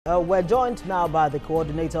We're joined now by the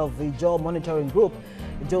coordinator of the Jaw Monitoring Group,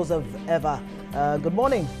 Joseph Eva. Good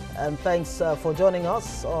morning, and thanks for joining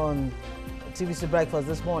us on TVC Breakfast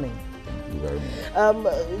this morning. Thank you very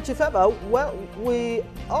much. Chief Eva, well, we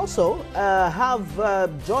also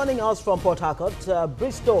have joining us from Port Harcourt,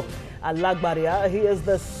 Bristow Alagbaria. He is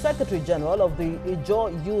the Secretary General of the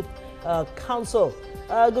Ijaw Youth Council.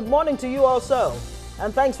 Good morning to you also,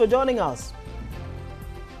 and thanks for joining us.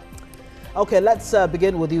 Okay, let's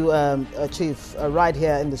begin with you, Chief, right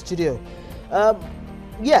here in the studio.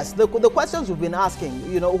 Yes, the questions we've been asking,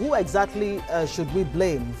 who exactly should we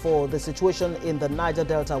blame for the situation in the Niger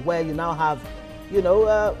Delta, where you now have,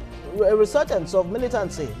 a resurgence of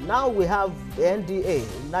militancy. Now we have the NDA,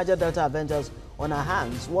 Niger Delta Avengers, on our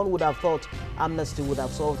hands. One would have thought amnesty would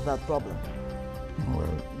have solved that problem. Well,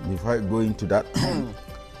 before I go into that,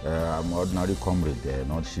 I'm ordinary comrade,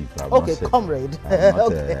 not chief. Okay, comrade.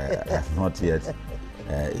 I'm not yet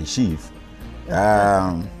a chief.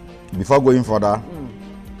 Before going further,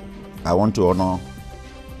 I want to honor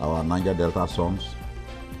our Niger Delta sons,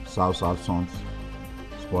 South sons,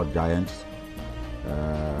 sport giants.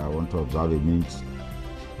 I want to observe a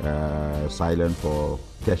minute silent for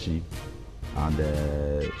Keshi and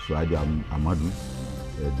Suadi Amadou,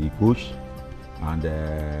 the coach, and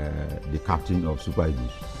the captain of Super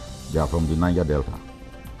Eagles. They are from the Niger Delta.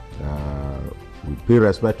 We pay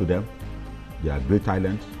respect to them. They are great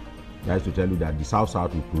talents. That is to tell you that the South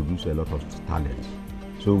will produce a lot of talent.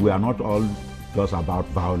 So we are not all just about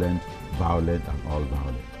violent, and all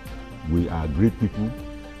violent. We are great people,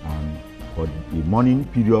 and for the mourning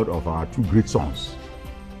period of our two great sons,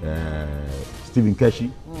 Stephen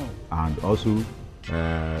Keshi and also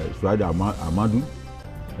Suadi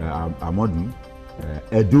Amadou,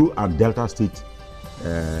 Edo and Delta State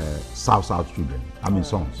South children,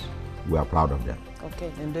 sons. We are proud of them.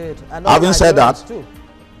 Okay, indeed. Having said that,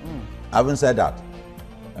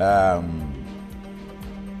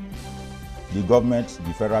 the government,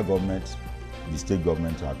 the federal government, the state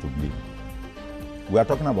government are to blame. We are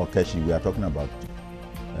talking about Keshi, we are talking about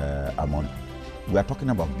Amon, we are talking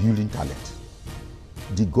about building talent.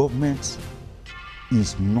 The government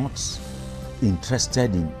is not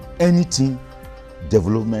interested in anything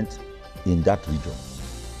development in that region.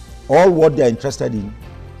 All what they are interested in,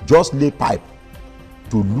 just lay pipe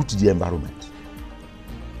to loot the environment.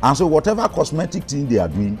 And so whatever cosmetic thing they are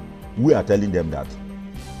doing, we are telling them that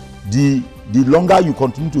the longer you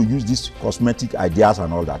continue to use these cosmetic ideas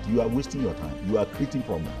and all that, you are wasting your time. You are creating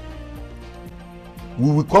problems.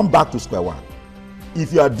 We will come back to square one.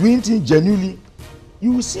 If you are doing things genuinely,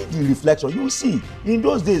 you will see the reflection. You will see. In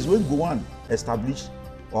those days when Gowon established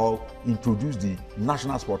or introduced the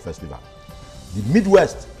National Sport Festival, the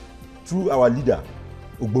Midwest, through our leader,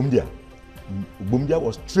 Ogbomdia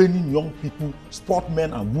was training young people,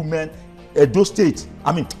 sportmen and women, Edo State,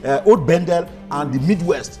 Old Bendel and the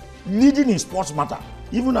Midwest, leading in sports matter.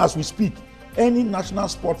 Even as we speak, any national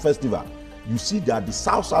sport festival, you see that the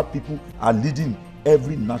South people are leading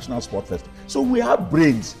every national sport festival. So we have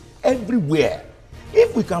brains everywhere.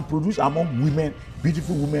 If we can produce among women,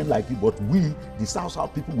 beautiful women like you, but we, the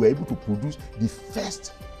South people, were able to produce the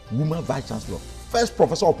first woman vice chancellor, first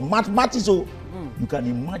professor of mathematics. So you can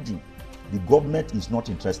imagine the government is not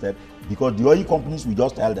interested, because the oil companies, we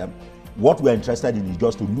just tell them what we are interested in is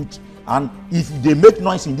just to loot. And if they make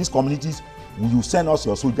noise in these communities, you send us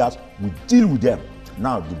your soldiers, we deal with them.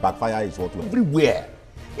 Now the backfire is what we're everywhere.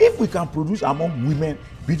 If we can produce among women,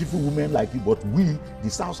 beautiful women like you, but we, the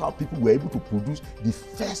South people, were able to produce the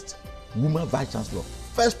first woman vice chancellor,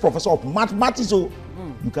 first professor of mathematics. So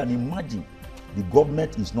you can imagine the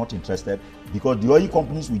government is not interested, because the oil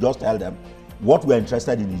companies, we just tell them what we're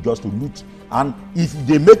interested in is just to loot. And if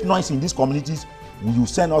they make noise in these communities, you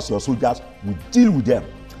send us your soldiers, we deal with them.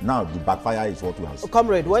 Now the backfire is what we have.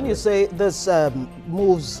 Comrade, when you say this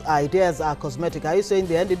moves, ideas are cosmetic, are you saying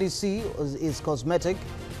the NDDC is cosmetic?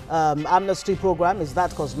 Amnesty program, is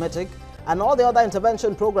that cosmetic? And all the other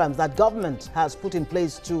intervention programs that government has put in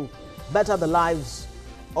place to better the lives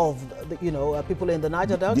of people in the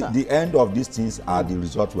Niger Delta? The end of these things are the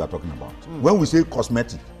results we are talking about. When we say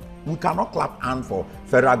cosmetic, we cannot clap hand for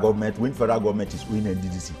federal government when federal government is owing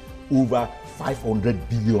NDDC over 500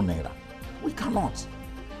 billion naira. We cannot.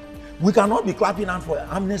 We cannot be clapping hand for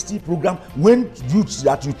amnesty program when youths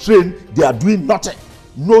that you train, they are doing nothing,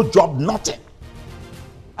 no job, nothing.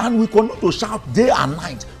 And we continue to shout day and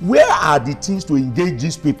night. Where are the things to engage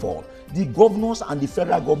these people? The governors and the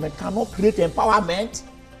federal government cannot create empowerment.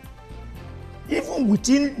 Even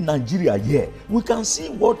within Nigeria here, we can see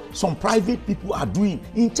what some private people are doing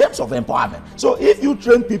in terms of empowerment. So if you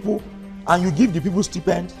train people and you give the people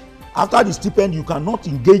stipend, After the stipend, you cannot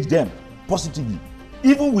engage them positively.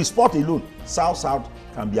 Even with sport alone, South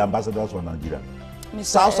can be ambassadors for Nigeria.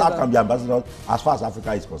 South can be ambassadors as far as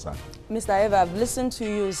Africa is concerned. Mr. Eva, I've listened to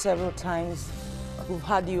you several times. We've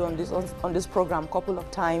had you on this program a couple of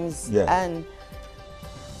times. Yes. And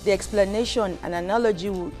the explanation and analogy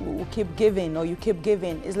we keep giving, or you keep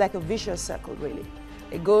giving, is like a vicious circle, really.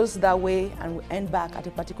 It goes that way and we end back at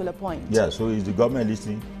a particular point. Yeah, so is the government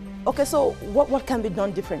listening? Okay, so what can be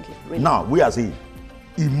done differently, really? Now, we are saying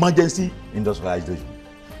emergency industrialization.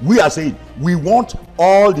 We are saying we want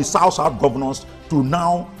all the South governors to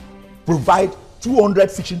now provide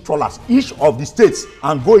 200 fishing trawlers each of the states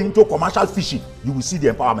and go into commercial fishing. You will see the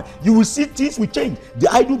empowerment. You will see things will change.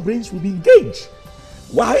 The idle brains will be engaged.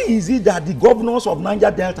 Why is it that the governors of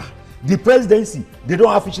Niger Delta, the presidency, they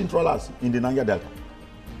don't have fishing trawlers in the Niger Delta?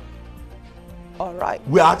 All right.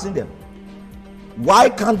 We are asking them, why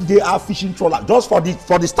can't they have fishing trawlers? Just for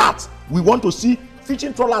the start, we want to see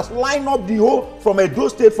fishing trawlers line up the whole from Edo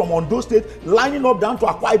State, from Ondo State, lining up down to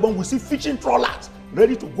Akwa Ibom. We see fishing trawlers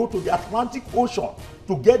ready to go to the Atlantic Ocean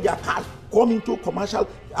to get their catch, come into commercial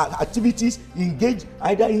activities, engage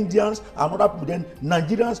either Indians and other people. Then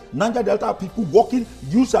Nigerians, Niger Delta people working,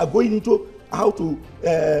 youths are going into how to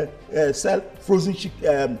sell frozen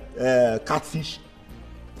catfish,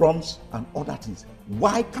 prawns, and other things.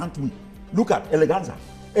 Why can't we? Look at Eleganza.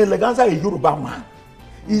 Eleganza, a Yoruba man,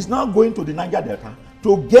 is now going to the Niger Delta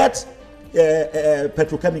to get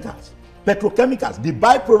petrochemicals. Petrochemicals, the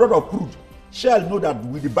byproduct of crude. Shell know that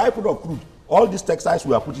with the byproduct of crude, all these textiles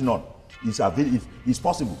we are putting on is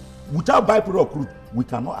possible. Without byproduct of crude, we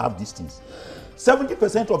cannot have these things.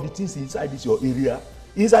 70% of the things inside this your area,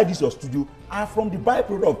 inside this your studio, are from the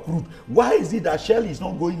byproduct of crude. Why is it that Shell is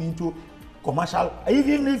not going into commercial,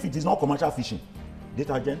 even if it is not commercial fishing?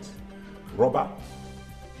 Detergent, rubber.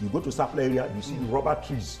 You go to Sapler area, you see rubber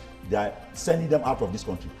trees. They are sending them out of this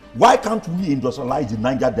country. Why can't we industrialize the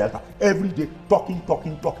Niger Delta every day? Talking.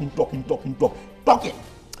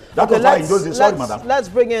 That Okay, was why in those days. Sorry, madam. Let's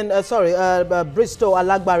bring in, Bristow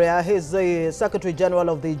Alagbaria. He's the Secretary General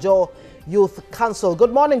of the Jaw Youth Council.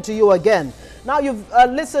 Good morning to you again. Now, you've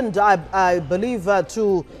listened, I believe,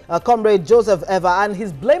 to Comrade Joseph Eva, and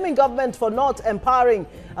he's blaming government for not empowering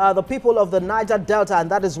the people of the Niger Delta,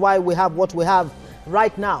 and that is why we have what we have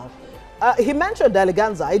right now. He mentioned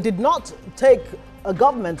Eleganza. It did not take a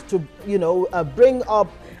government to, bring up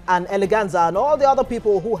an Eleganza and all the other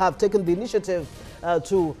people who have taken the initiative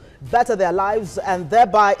to better their lives and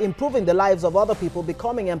thereby improving the lives of other people,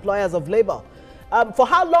 becoming employers of labor. For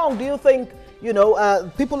how long do you think,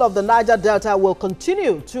 people of the Niger Delta will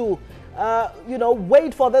continue to,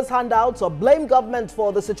 wait for these handouts or blame government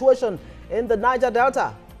for the situation in the Niger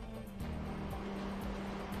Delta?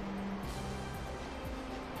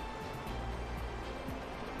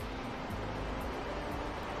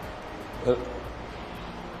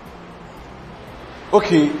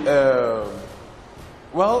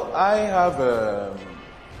 Well, I have a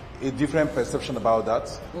different perception about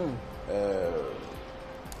that.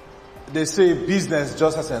 They say business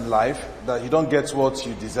just as in life, that you don't get what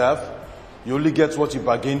you deserve, you only get what you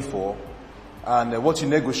bargain for and what you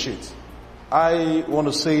negotiate. I want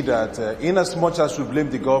to say that in as much as we blame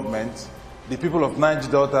the government, the people of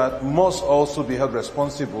Niger Delta must also be held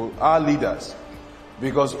responsible, our leaders.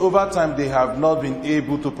 Because over time they have not been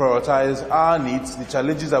able to prioritize our needs, the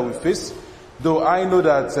challenges that we face. Though I know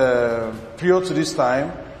that prior to this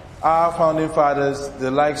time, our founding fathers,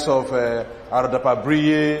 the likes of Aradapa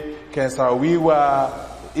Briye, Ken Sarawiwa,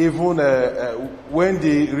 even when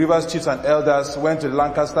the Rivers Chiefs and Elders went to the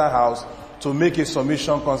Lancaster House to make a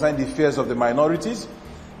submission concerning the affairs of the minorities,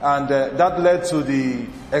 and that led to the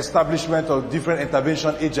establishment of different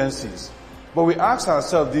intervention agencies. But we ask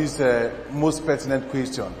ourselves this most pertinent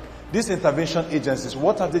question. These intervention agencies,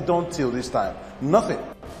 what have they done till this time? Nothing.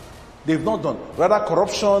 They've not done. Rather,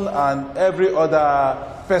 corruption and every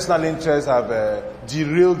other personal interest have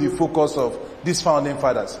derailed the focus of these founding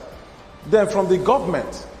fathers. Then from the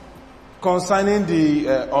government, concerning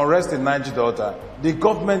the unrest in Niger Delta, the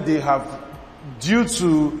government, they have, due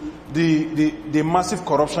to the massive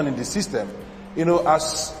corruption in the system,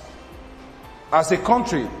 as a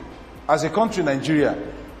country, Nigeria,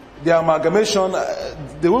 the amalgamation,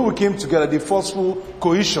 the way we came together, the forceful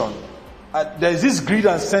cohesion, there is this greed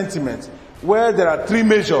and sentiment where there are three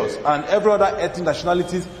measures and every other ethnic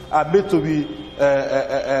nationalities are made to be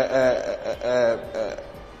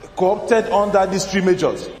co-opted under these three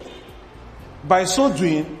measures. By so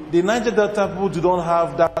doing, the Niger Delta people do not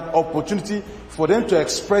have that opportunity for them to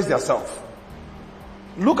express themselves.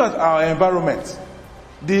 Look at our environment.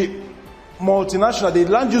 The multinational, the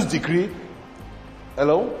land use decree,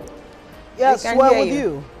 hello? Yes, well, with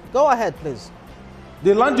you. Go ahead, please.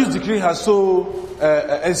 The land use decree has so...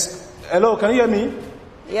 hello, can you hear me?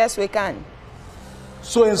 Yes, we can.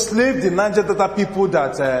 So enslaved the Niger Delta people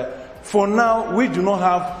that for now we do not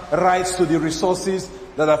have rights to the resources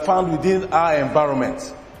that are found within our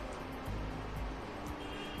environment.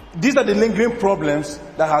 These are the lingering problems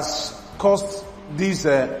that has caused this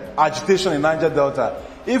agitation in Niger Delta.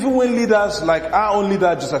 Even when leaders like our own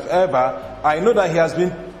leader Joseph Eva, I know that he has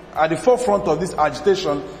been at the forefront of this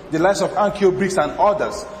agitation, the likes of Ankyo Briggs and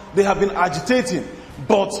others, they have been agitating,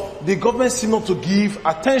 but the government seems not to give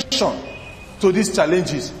attention to these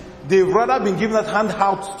challenges. They've rather been giving that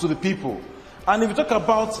handout to the people. And if you talk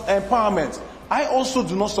about empowerment, I also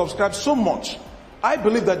do not subscribe so much. I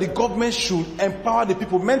believe that the government should empower the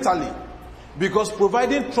people mentally, because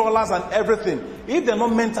providing trawlers and everything, if they're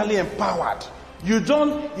not mentally empowered, you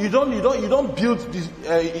don't build this,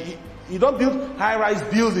 you don't build high-rise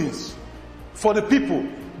buildings for the people,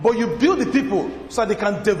 but you build the people so they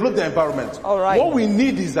can develop the environment. All right. What we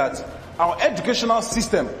need is that our educational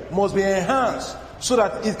system must be enhanced so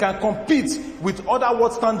that it can compete with other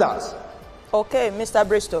world standards. Okay, Mr.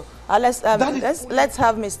 Bristow, let's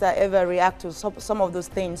have Mr. Eva react to some of those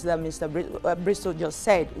things that Mr. Bristow just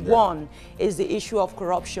said. Yeah. One is the issue of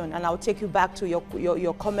corruption, and I'll take you back to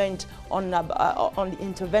your comment on the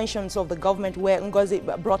interventions of the government, where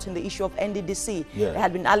Ngozi brought in the issue of NDDC. Yeah. There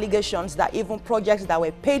had been allegations that even projects that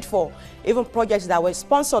were paid for, even projects that were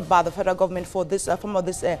sponsored by the federal government for this, some of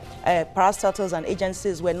these parastatals and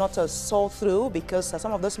agencies were not saw through, because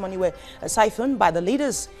some of this money were siphoned by the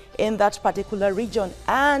leaders in that particular region.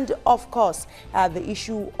 And of course, the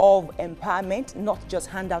issue of empowerment, not just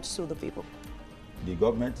handouts to the people. The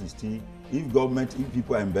government is still, if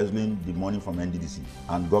people are embezzling the money from NDDC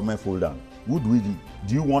and government fold down, what do we do?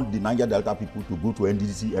 Do you want the Niger Delta people to go to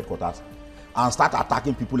NDDC headquarters and start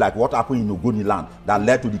attacking people like what happened in Ogoni land that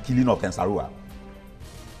led to the killing of Kensarua?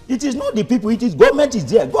 It is not the people, it is government is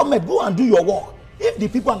there. Government, go and do your work. If the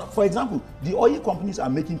people, for example, the oil companies are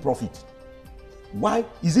making profit, why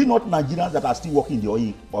is it not Nigerians that are still working in the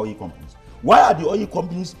oil companies? Why are the oil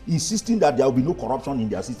companies insisting that there will be no corruption in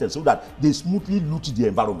their system so that they smoothly loot the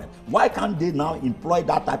environment? Why can't they now employ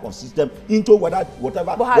that type of system into whatever?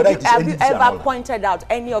 But have you ever pointed out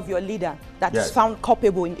any of your leader that is found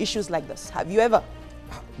culpable in issues like this? Have you ever?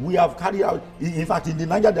 We have carried out, in fact, in the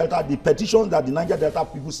Niger Delta, the petitions that the Niger Delta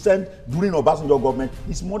people sent during Obasanjo government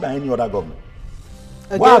is more than any other government.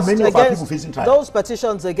 Why are many of our people facing trial? Those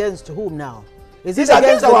petitions against whom now? Is it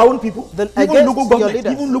against our own people? Even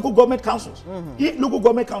local government councils. If local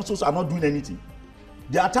government councils are not doing anything,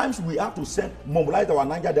 there are times we have to mobilize our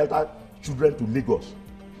Niger Delta children to Lagos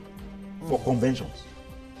for conventions.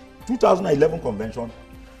 2011 convention,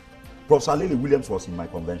 Professor Lele Williams was in my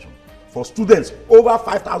convention. For students, over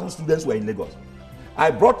 5,000 students were in Lagos. I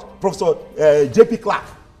brought Professor J.P. Clark,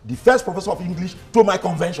 the first professor of English, to my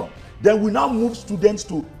convention. Then we now move students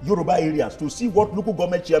to Yoruba areas to see what local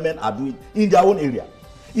government chairmen are doing in their own area.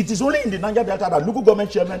 It is only in the Niger Delta that local government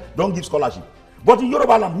chairmen don't give scholarship. But in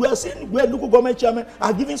Yoruba land, we are seeing where local government chairmen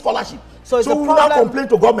are giving scholarship. So we will now complain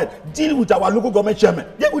to government, deal with our local government chairmen.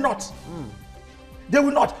 They will not. They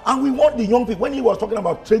will not. And we want the young people, when he was talking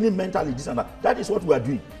about training mentally, this and that, that is what we are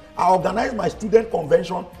doing. I organized my student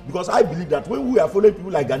convention because I believe that when we are following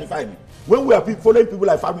people like Gani Faimi, when we are following people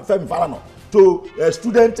like Femi Falana, to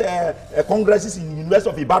student congresses in the University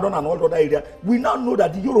of Ibadan and all other areas, we now know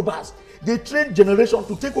that the Yorubas, they train generation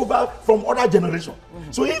to take over from other generation.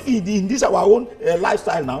 So if in this our own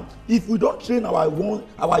lifestyle now, if we don't train our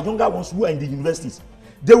younger ones who are in the universities,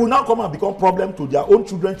 they will now come and become problem to their own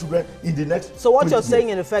children in the next. So what you're saying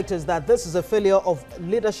in effect is that this is a failure of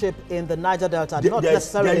leadership in the Niger Delta, not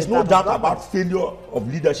necessarily. There is no doubt about failure of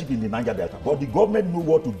leadership in the Niger Delta, but the government know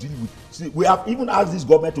what to deal with. See, we have even asked this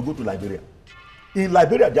government to go to Liberia. In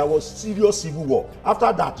Liberia, there was serious civil war.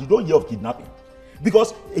 After that, you don't hear of kidnapping.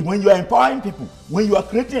 Because when you are empowering people, when you are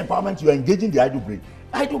creating empowerment, you are engaging the idle brain.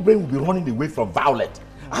 Idle brain will be running away from violence.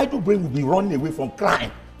 Idle brain will be running away from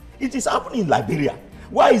crime. It is happening in Liberia.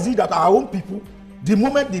 Why is it that our own people, the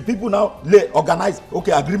moment the people now organize,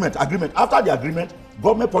 okay, agreement, after the agreement,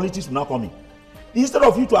 government politics will now come in. Instead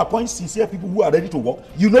of you to appoint sincere people who are ready to work,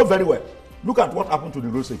 you know very well. Look at what happened to the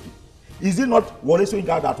road safety. Is it not Wole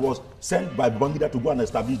Soyinka that was sent by Babangida to go and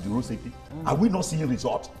establish the road safety? Are we not seeing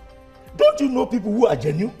results? Don't you know people who are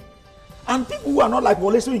genuine? And people who are not like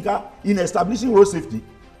Wole Soyinka in establishing road safety?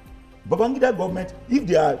 Babangida government, if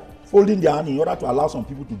they are folding their hand in order to allow some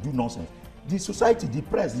people to do nonsense, the society, the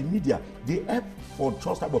press, the media, they help for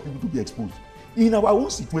trust type of people to be exposed. In our own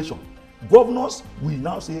situation, governors will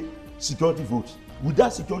now say security votes. with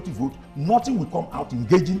that security vote, nothing will come out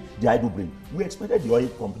engaging the idle brain. We expected the oil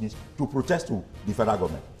companies to protest to the federal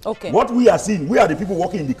government. Okay. What we are seeing, we are the people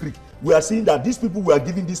working in the creek. We are seeing that these people who are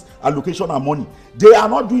giving this allocation of money, they are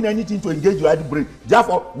not doing anything to engage the idle brain.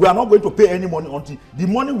 Therefore, we are not going to pay any money until the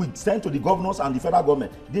money we send to the governors and the federal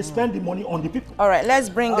government. They spend the money on the people. All right, let's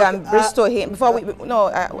bring Bristol here. Before we,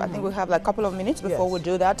 I think we have like a couple of minutes before we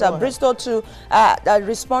do that. Bristol to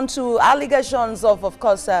respond to allegations of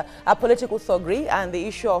course, political thuggery and the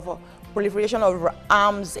issue of proliferation of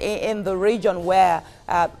arms in the region where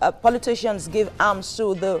politicians give arms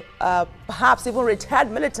to the perhaps even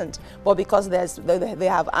retired militant, but because they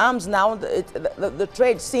have arms now, the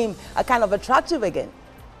trade seems kind of attractive again.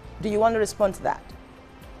 Do you want to respond to that?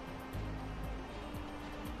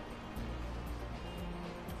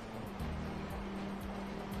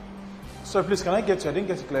 Sir, please, can I get you? I didn't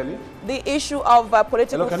get it clearly. The issue of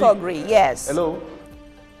political thuggery, yes. Hello?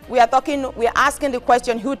 We are asking the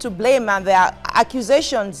question who to blame, and there are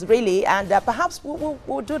accusations really, and perhaps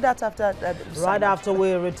we'll do that after right after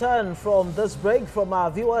we return from this break from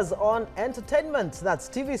our viewers on entertainment. That's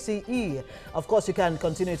TVCE. Of course, you can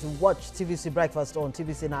continue to watch TVC Breakfast on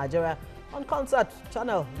TVC Nigeria on Concert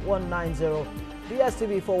Channel 190,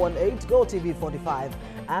 DSTV 418, GoTV 45,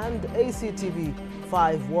 and ACTV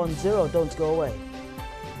 510. Don't go away.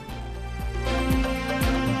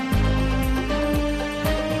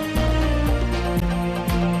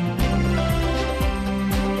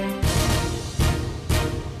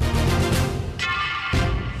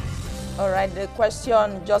 All right, the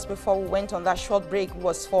question just before we went on that short break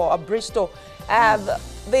was for Bristol.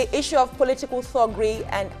 The issue of political thuggery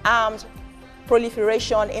and armed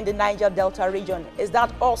proliferation in the Niger Delta region, is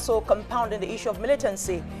that also compounding the issue of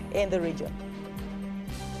militancy in the region?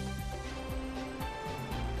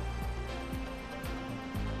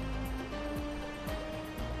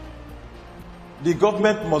 The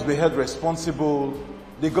government must be held responsible.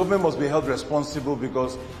 The government must be held responsible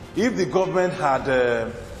because if the government had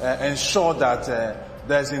ensured that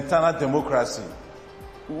there's internal democracy,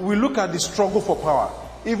 we look at the struggle for power.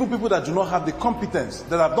 Even people that do not have the competence,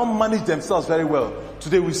 that have not managed themselves very well,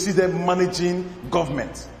 today we see them managing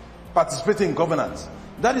government, participating in governance.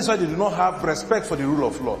 That is why they do not have respect for the rule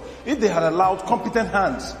of law. If they had allowed competent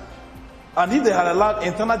hands, and if they had allowed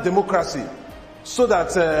internal democracy, so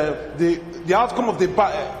that the outcome of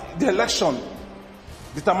the election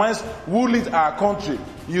determines who leads our country,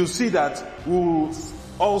 you see that we'll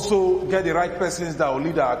also get the right persons that will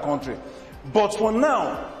lead our country. But for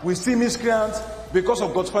now, we see miscreants. Because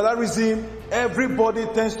of godfatherism, everybody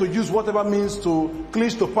tends to use whatever means to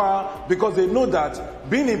clinch to power because they know that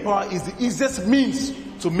being in power is the easiest means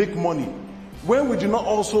to make money. When we do not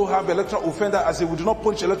also have electoral offenders, I say we do not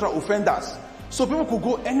punish electoral offenders. So people could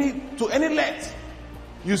go to any length.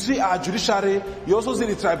 You see our judiciary, you also see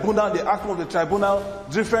the tribunal, the outcome of the tribunal,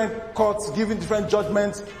 different courts giving different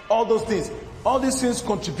judgments, all those things. All these things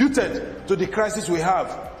contributed to the crisis we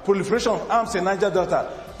have. Proliferation of arms in Niger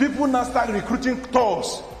Delta. People now start recruiting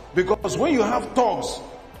thugs because when you have thugs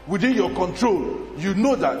within your control, you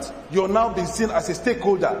know that you're now being seen as a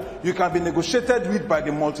stakeholder. You can be negotiated with by the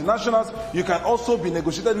multinationals. You can also be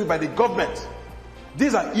negotiated with by the government.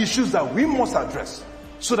 These are issues that we must address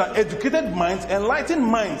so that educated minds, enlightened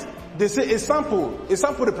minds, they say a sample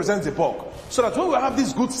represents the bulk. So that when we have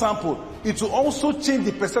this good sample, it will also change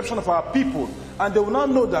the perception of our people. And they will now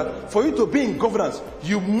know that for you to be in governance,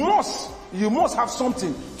 you must have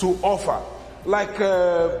something to offer. Like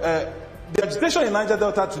the agitation in Niger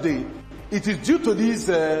Delta today, it is due to this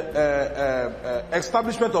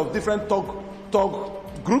establishment of different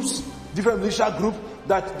thug groups, different militia groups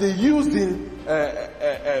that they used in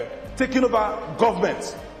taking over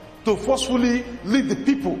government to forcefully lead the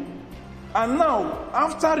people. And now,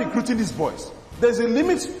 after recruiting these boys, there's a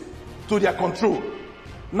limit to their control.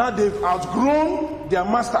 Now they've outgrown their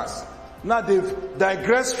masters. Now they've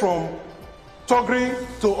digressed from thuggery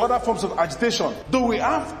to other forms of agitation. Though we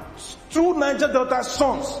have true Niger Delta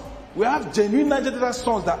sons, we have genuine Niger Delta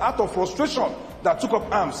sons that out of frustration that took up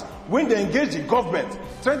arms, when they engaged the government,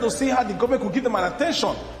 trying to see how the government could give them an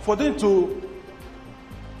attention for them to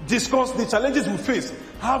discuss the challenges we face,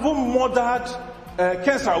 having murdered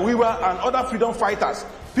Kensa Wiwa and other freedom fighters,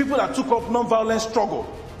 people that took up non-violent struggle,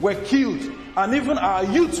 were killed, and even our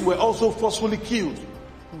youths were also forcefully killed.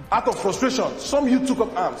 Out of frustration, some youth took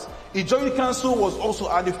up arms. Ijoyi Council was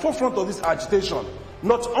also at the forefront of this agitation,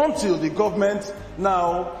 not until the government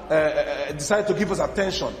now decided to give us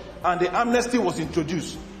attention, and the amnesty was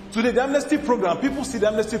introduced. Today, the amnesty program, people see the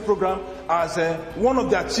amnesty program as one of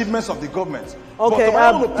the achievements of the government. Okay,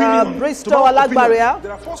 Bristol Alagbaria.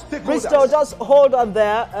 There are four stakeholders. Bristol, just hold on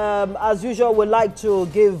there. As usual, we'd like to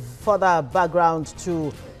give further background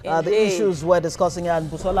to the issues we're discussing,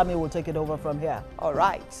 and Busolami will take it over from here. All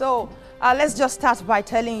right. So let's just start by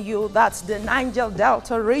telling you that the Niger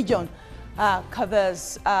Delta region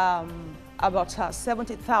covers about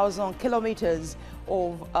 70,000 kilometers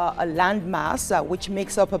of a landmass, which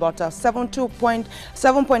makes up about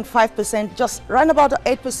 7.5%, just around about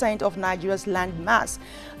 8% of Nigeria's landmass.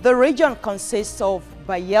 The region consists of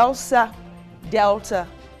Bayelsa, Delta,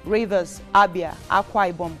 Rivers, Abia,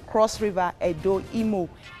 Akwa Ibom, Cross River, Edo, Imo,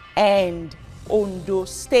 and Ondo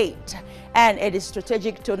State. And it is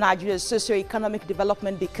strategic to Nigeria's socio-economic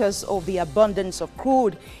development because of the abundance of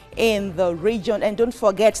crude in the region. And don't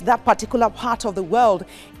forget, that particular part of the world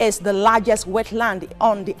is the largest wetland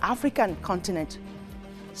on the African continent.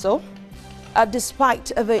 So,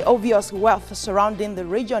 despite the obvious wealth surrounding the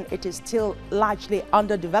region, it is still largely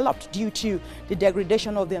underdeveloped due to the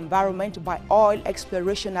degradation of the environment by oil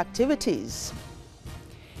exploration activities.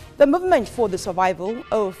 The movement for the survival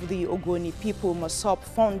of the Ogoni people, MOSOP,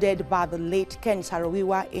 founded by the late Ken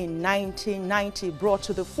Saro-Wiwa in 1990, brought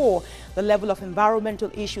to the fore the level of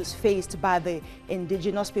environmental issues faced by the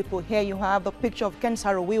indigenous people. Here you have the picture of Ken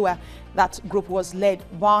Saro-Wiwa. That group was led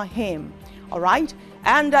by him. All right.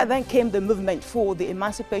 And then came the movement for the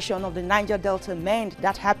emancipation of the Niger Delta men.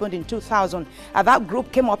 That happened in 2000. That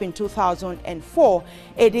group came up in 2004.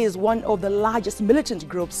 It is one of the largest militant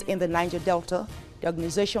groups in the Niger Delta. The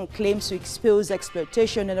organization claims to expose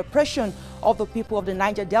exploitation and oppression of the people of the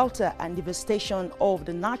Niger Delta and devastation of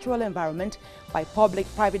the natural environment by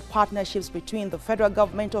public-private partnerships between the federal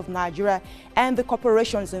government of Nigeria and the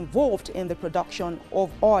corporations involved in the production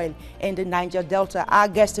of oil in the Niger Delta. Our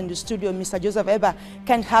guest in the studio, Mr. Joseph Eber,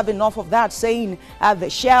 can't have enough of that, saying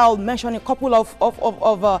the Shell, mentioning a couple of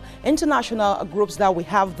international groups that we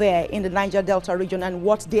have there in the Niger Delta region and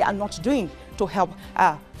what they are not doing to help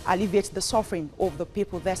alleviate the suffering of the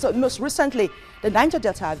people there. So most recently, the Niger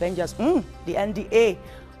Delta Avengers, the NDA,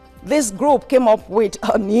 this group came up with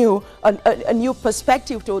a new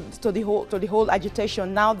perspective to the whole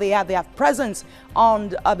agitation. Now they have presence on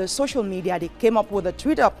the social media. They came up with a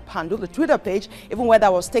Twitter handle, the Twitter page. Even when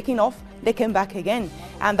that was taken off, they came back again.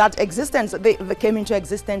 And that existence, they came into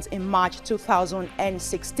existence in March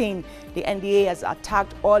 2016. The NDA has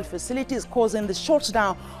attacked oil facilities, causing the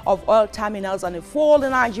shutdown of oil terminals and a fall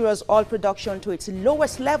in Nigeria's oil production to its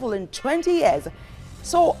lowest level in 20 years.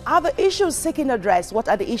 So are the issues seeking address? What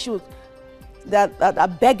are the issues that are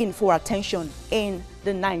begging for attention in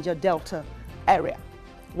the Niger Delta area?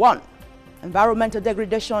 1, environmental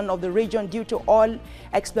degradation of the region due to oil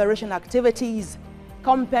exploration activities,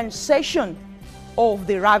 compensation of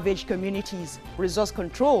the ravaged communities, resource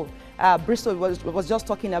control. Bristol was just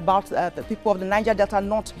talking about the people of the Niger Delta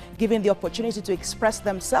not given the opportunity to express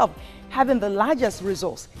themselves, having the largest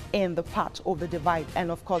resource in the part of the divide. And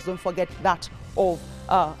of course, don't forget that of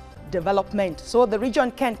development. So the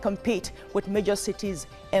region can compete with major cities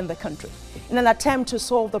in the country. In an attempt to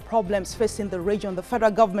solve the problems facing the region, the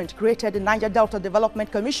federal government created the Niger Delta Development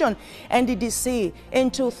Commission, NDDC, in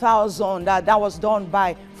 2000. That was done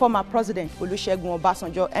by former President Olusegun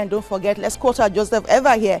Obasanjo. And don't forget, let's quote our Joseph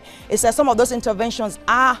Ever here. It says some of those interventions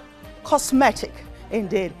are cosmetic,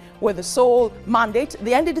 indeed, with the sole mandate.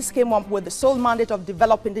 The NDDC came up with the sole mandate of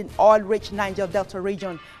developing the oil-rich Niger Delta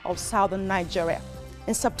region of southern Nigeria.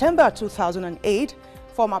 In September 2008,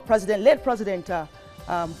 former President, late President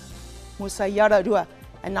Musa Yar'Adua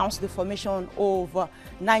announced the formation of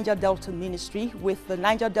Niger Delta Ministry, with the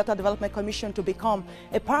Niger Delta Development Commission to become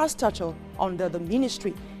a parastatal under the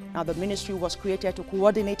ministry. Now, the ministry was created to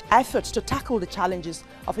coordinate efforts to tackle the challenges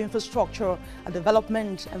of infrastructure,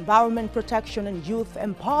 development, environment protection, and youth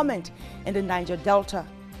empowerment in the Niger Delta.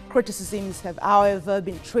 Criticisms have, however,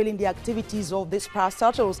 been trailing the activities of these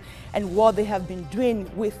parastatals and what they have been doing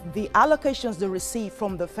with the allocations they receive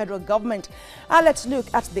from the federal government. Let's look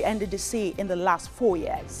at the NDDC in the last 4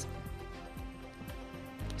 years.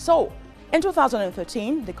 So, in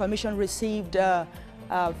 2013, the Commission received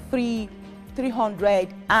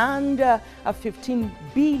 315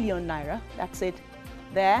 billion naira. That's it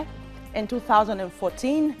there. In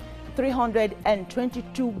 2014,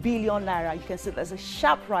 322 billion naira. You can see there's a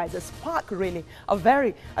sharp rise, a spark really, a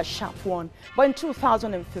very sharp one. But in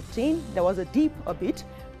 2015, there was a dip a bit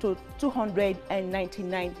to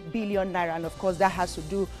 299 billion naira. And of course, that has to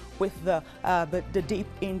do with the dip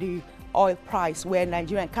in the oil price, where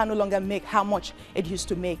Nigeria can no longer make how much it used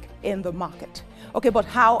to make in the market. Okay, but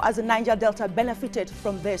how has the Niger Delta benefited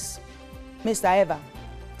from this, Mr. Eva?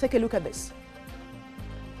 Take a look at this.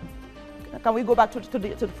 Can we go back to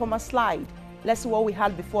the former slide? Let's see what we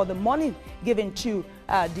had before. The money given to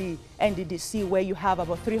the NDDC, where you have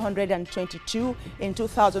about 322 in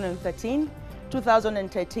 2013,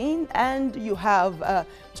 and you have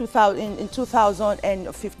in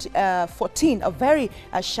 2014 a very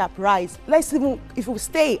sharp rise. Let's even, if we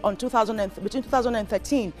stay on between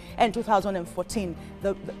 2013 and 2014,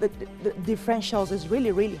 the differentials is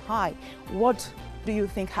really, really high. What do you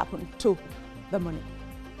think happened to the money?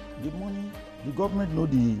 The money, the government know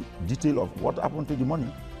the detail of what happened to the money.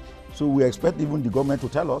 So we expect even the government to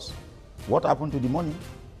tell us what happened to the money,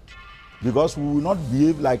 because we will not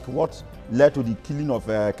behave like what led to the killing of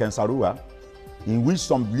Kensarua, in which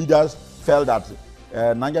some leaders felt that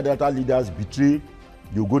Niger Delta leaders betrayed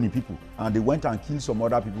the Ogoni people, and they went and killed some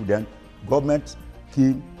other people. Then government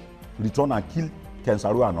came, returned and killed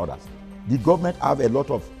Kensarua and others. The government have a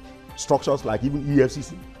lot of structures like even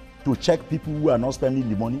EFCC to check people who are not spending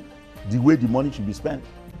the money the way the money should be spent.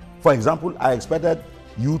 For example, I expected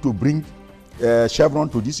you to bring Chevron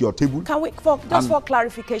to this your table. Can we, for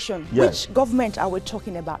clarification, yes, which government are we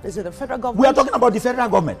talking about? Is it the federal government? We are talking about the federal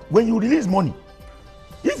government. When you release money,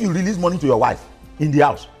 if you release money to your wife in the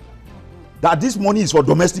house, that this money is for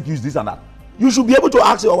domestic use, this and that, you should be able to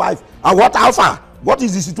ask your wife, how far? What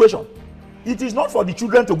is the situation? It is not for the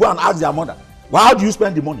children to go and ask their mother, well, how do you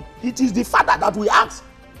spend the money? It is the father that we ask.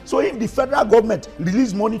 So if the federal government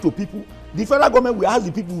release money to people, the federal government will ask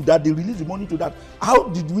the people that they release the money to that, how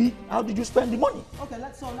did you spend the money? Okay,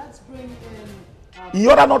 let's bring in... in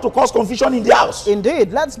order not to cause confusion in the house.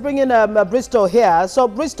 Indeed. Let's bring in Bristol here. So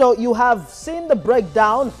Bristol, you have seen the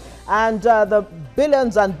breakdown and the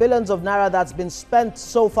billions and billions of naira that's been spent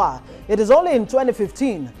so far. It is only in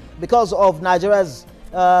 2015, because of Nigeria's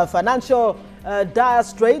financial dire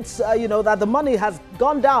straits, that the money has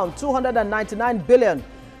gone down 299 billion.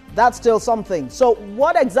 That's still something. So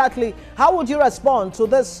what exactly, how would you respond to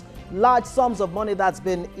this large sums of money that's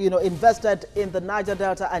been, invested in the Niger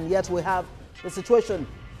Delta, and yet we have the situation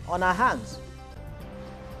on our hands?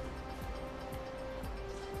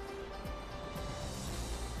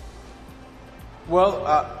 Well,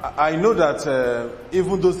 I know that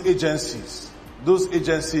even those agencies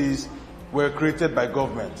were created by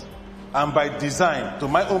government, and by design, to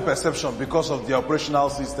my own perception, because of the operational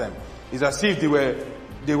system, is as if they were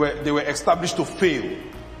established to fail.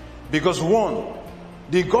 Because one,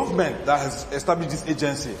 the government that has established this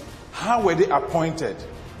agency, how were they appointed?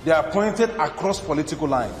 They are appointed across political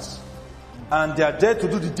lines, and they are there to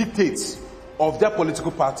do the dictates of their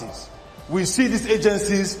political parties. We see these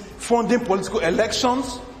agencies funding political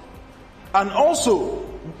elections, and also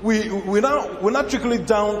we now trickle it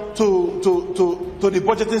down to the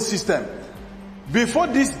budgeting system. Before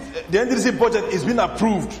the NDDC budget is being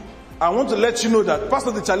approved, I want to let you know that part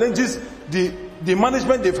of the challenges the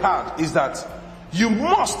management they've had is that you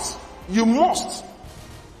must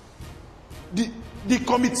the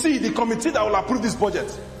committee that will approve this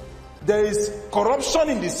budget, there is corruption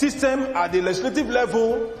in the system at the legislative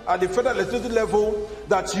level, at the federal legislative level,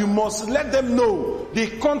 that you must let them know the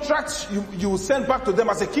contracts you send back to them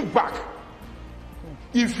as a kickback.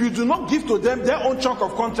 If you do not give to them their own chunk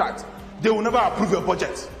of contract, they will never approve your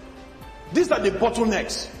budget. These are the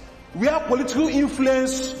bottlenecks. We have political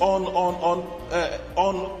influence on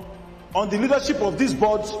the leadership of these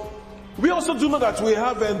boards. We also do know that we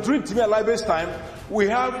have, during Timmy Alibe's time, we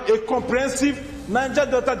have a comprehensive Niger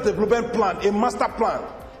Delta development plan, a master plan.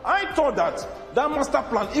 I thought that master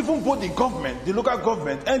plan, even both the government, the local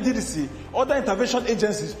government, NDDC, other intervention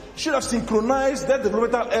agencies, should have synchronized their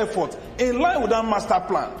developmental effort in line with that master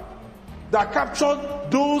plan that captured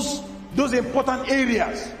those important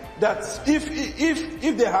areas. That if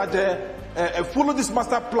they had followed this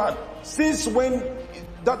master plan since when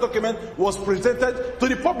that document was presented to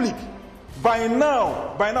the public, by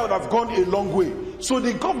now it would have gone a long way. So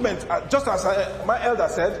the government, just as my elder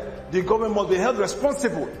said, the government must be held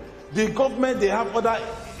responsible. The government, they have other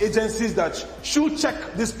agencies that should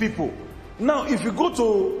check these people. Now, if you go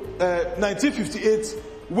to 1958,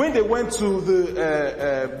 when they went to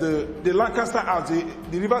the Lancaster House,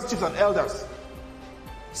 the Rivers Chiefs and Elders,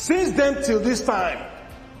 since then till this time,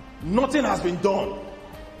 nothing has been done.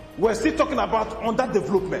 We're still talking about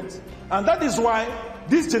underdevelopment. And that is why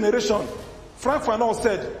this generation, Frank Fanon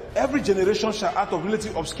said, every generation shall out of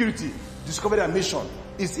relative obscurity discover their mission.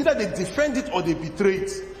 It's either they defend it or they betray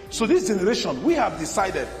it. So this generation, we have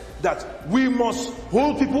decided that we must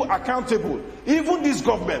hold people accountable. Even this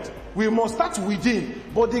government, we must start within.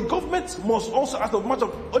 But the government must also, out of much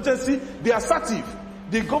of urgency, be assertive.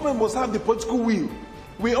 The government must have the political will.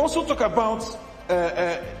 We also talk about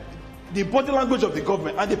the body language of the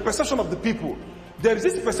government and the perception of the people, there is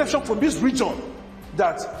this perception from this region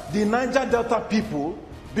that the Niger Delta people,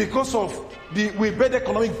 because of we bear the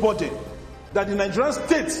economic burden, that the Nigerian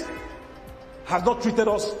state has not treated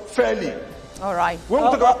us fairly. All right. When we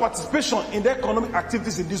talk about participation in the economic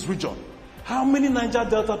activities in this region, how many Niger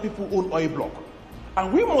Delta people own oil block?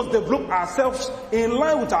 And we must develop ourselves in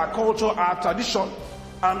line with our culture, our tradition,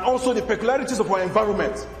 and also the peculiarities of our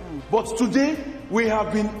environment. But today,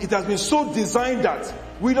 it has been so designed that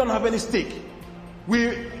we don't have any stake.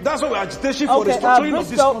 That's why we're agitation for the structuring of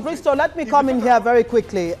this country. Bristol, let me come in here very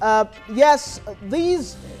quickly. Yes,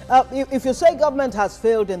 if you say government has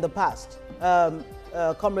failed in the past,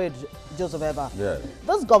 Comrade Joseph Eva,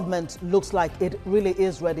 this government looks like it really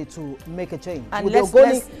is ready to make a change. And let's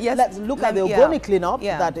look at the Ogoni cleanup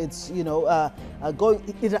that it's,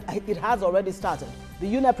 it has already started.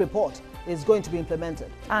 The UNEP report is going to be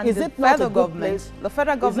implemented. And is it not a good place? The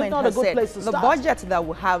federal government has said the budget that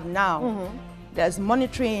we have now, there's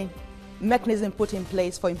monitoring mechanism put in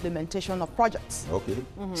place for implementation of projects. Okay.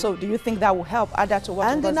 So do you think that will help add that to what?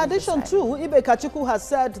 And in addition too, Ibe Kachuku has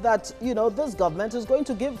said that, this government is going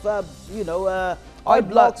to give, oil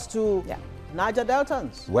blocks to Niger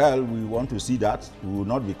Deltans. Well, we want to see that. We will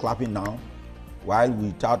not be clapping now. While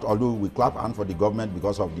although we clap hand for the government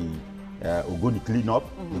because of the Ogoni cleanup,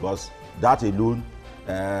 because that alone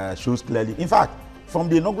shows clearly. In fact, from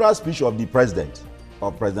the inaugural speech of President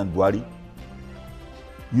Buhari,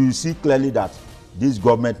 you see clearly that this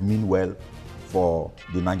government mean well for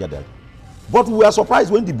the Niger Delta. But we are surprised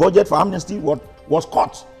when the budget for amnesty was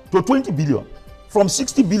cut to 20 billion, from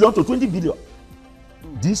 60 billion to 20 billion.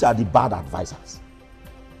 These are the bad advisors.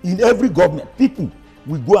 In every government, people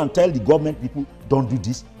will go and tell the government people, don't do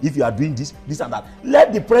this. If you are doing this, this and that.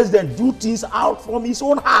 Let the president do things out from his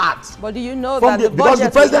own heart. But do you know because the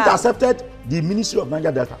president accepted the Ministry of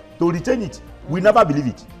Niger Delta to retain it. We never believe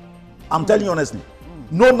it. I'm telling you honestly.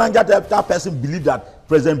 No Niger Delta person believed that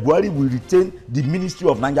President Buhari will retain the Ministry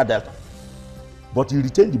of Niger Delta. But he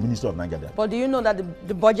retained the Ministry of Niger Delta. But do you know that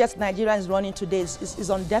the budget Nigeria is running today is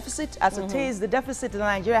on deficit? As it is, the deficit that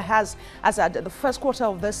Nigeria has as at the first quarter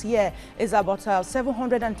of this year is about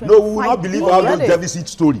 725 No, we will not believe all this deficit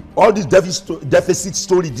story. All this deficit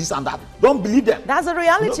story, this and that. Don't believe them. That's a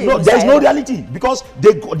reality. No, there is no reality because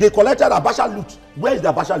they collected Abacha loot. Where is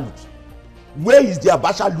the Abacha loot? Where is the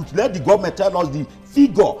Abacha loot? Let the government tell us the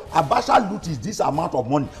figure. Abacha loot is this amount of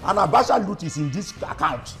money, and Abacha loot is in this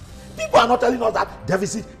account. People are not telling us that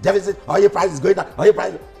deficit, oil price is going down, oil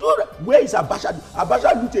price. Where is Abacha?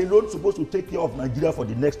 Abacha loot alone supposed to take care of Nigeria for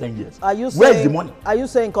the next 10 years. Where is the money? Are you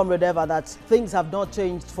saying, Comrade Eva, that things have not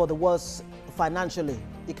changed for the worse financially,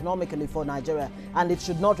 economically for Nigeria, and it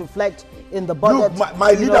should not reflect in the budget? Look,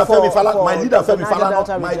 my leader Femi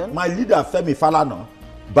Falana,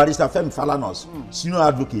 Barrister Femi Falana's senior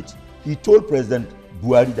advocate, he told President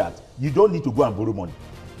Buhari that you don't need to go and borrow money.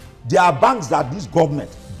 There are banks that this government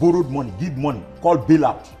borrowed money, give money, called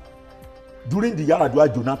bailout. During the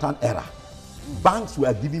Yaradua Jonathan era, banks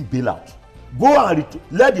were giving bailout. Go and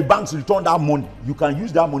let the banks return that money. You can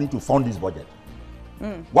use that money to fund this budget.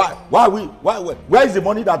 Where is the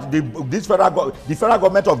money that the federal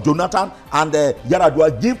government of Jonathan and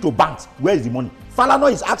Yaradua give to banks? Where is the money?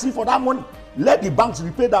 Falana is asking for that money. Let the banks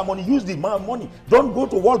repay that money. Use the money. Don't go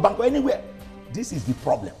to World Bank or anywhere. This is the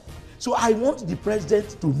problem. So I want the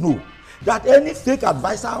president to know that any fake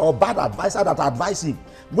advisor or bad advisor that advise him,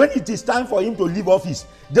 when it is time for him to leave office,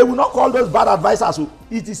 they will not call those bad advisors. So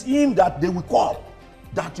it is him that they will call.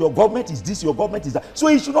 That your government is this, your government is that. So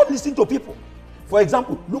he should not listen to people. For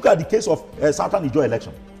example, look at the case of Southern Niger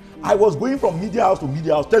election. I was going from media house to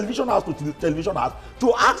media house, television house to television house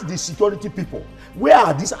to ask the security people, where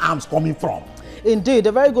are these arms coming from? Indeed,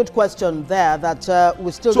 a very good question there that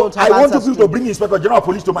we still don't have answers to. I want you to bring Inspector General of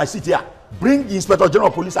Police to my seat here. Bring Inspector General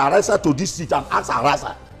of Police Arasa to this seat and ask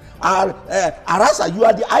Arasa. Arasa, you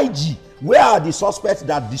are the IG. Where are the suspects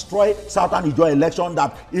that destroyed Southern Niger election,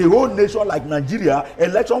 that a whole nation like Nigeria,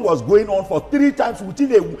 election was going on for 3 times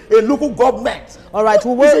within a local government? All right,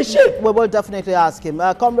 we will definitely ask him.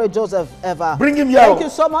 Comrade Joseph Eva. Bring him here. Thank you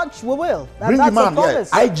so much. We will. Bring him on here.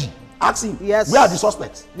 IG. Ask him. Yes. Where are the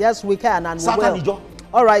suspects? Yes, we can, and Southern we will. Niger.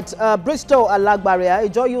 All right, Bristol Alagbaria,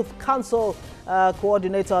 Ijaw Youth Council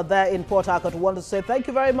coordinator there in Port Harcourt, want to say thank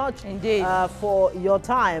you very much indeed for your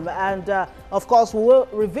time, and of course we will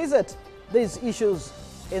revisit these issues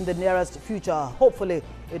in the nearest future. Hopefully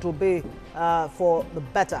it will be for the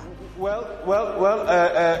better.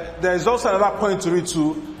 There is also another point to read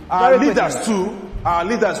to our leaders too,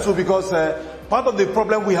 because part of the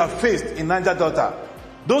problem we have faced in Niger Delta,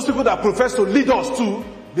 those people that profess to lead us too,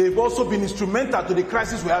 they've also been instrumental to the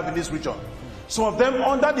crisis we have in this region. Some of them,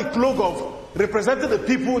 under the cloak of representing the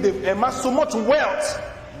people, they've amassed so much wealth.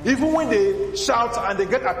 Even when they shout and they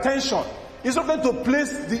get attention, instead of them to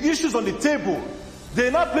place the issues on the table, they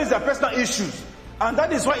now place their personal issues. And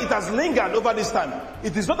that is why it has lingered over this time.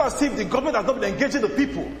 It is not as if the government has not been engaging the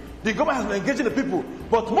people. The government has been engaging the people.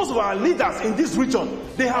 But most of our leaders in this region,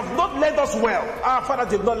 they have not led us well. Our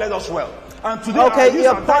fathers have not led us well. And today, okay,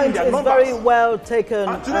 your point is very well taken.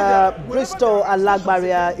 Bristol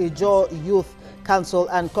Alagbaria, Ijo Youth Council,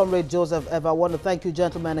 and Comrade Joseph Eva. I want to thank you,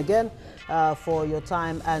 gentlemen, again for your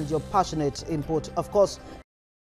time and your passionate input. Of course,